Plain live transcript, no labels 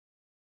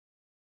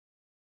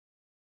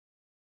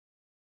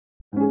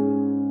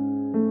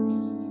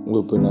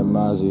Whippin that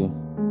masi.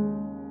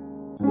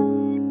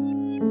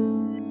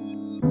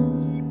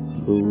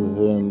 Who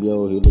him,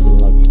 yo, he looking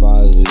like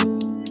Fozzie.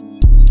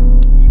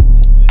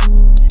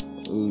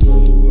 Ooh, yo,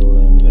 he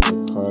rolling in the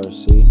car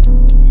seat.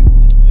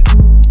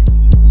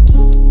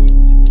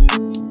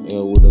 Yo,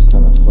 windows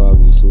kinda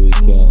foggy, so he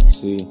can't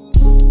see.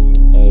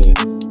 Hey,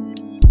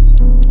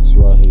 that's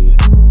why he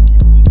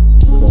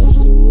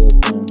crashed the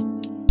whippin'.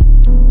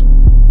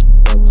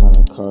 That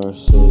kinda car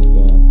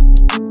shaking.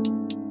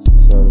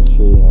 Started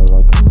treating it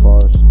like a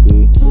farce,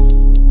 B.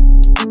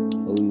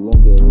 Oh, you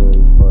won't get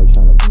very far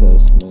trying to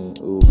test me.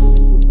 Ooh,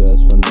 the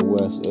best from the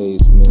West,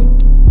 ace me.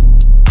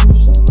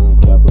 Pushing in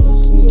capital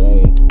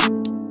C-A.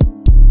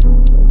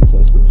 Don't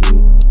test the G.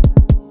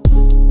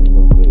 You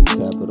gon' get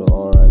capital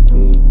R.I.P.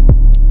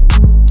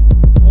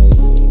 Hey,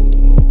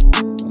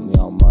 I'm the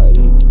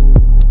almighty.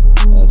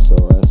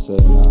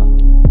 S-O-S-A now.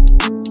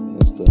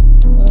 It's the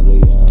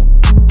L-A-M.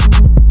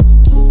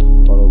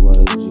 Followed by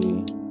the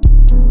G.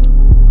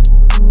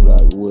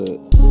 Black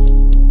wit.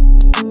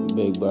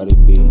 Big body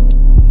B.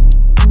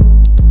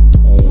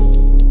 Hey,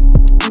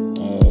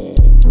 hey,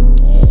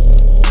 hey.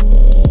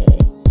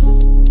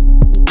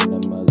 Looking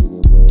at my nigga,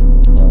 but it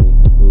was party.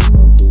 Who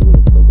gon' do with a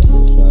fucking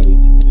little shawty?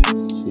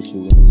 Shoot you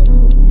in the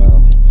motherfucking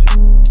mouth.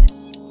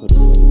 Put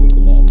away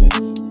looking at me.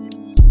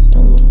 I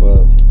don't give a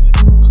fuck.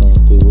 Come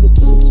through with a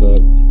pussy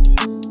tuck.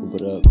 Whip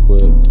it up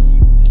quick.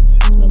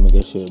 And I make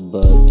that shit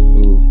bud.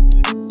 Ooh.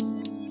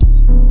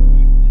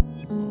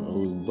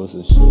 We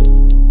bustin' shit.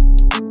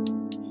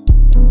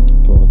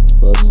 Come with the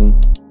fussin'.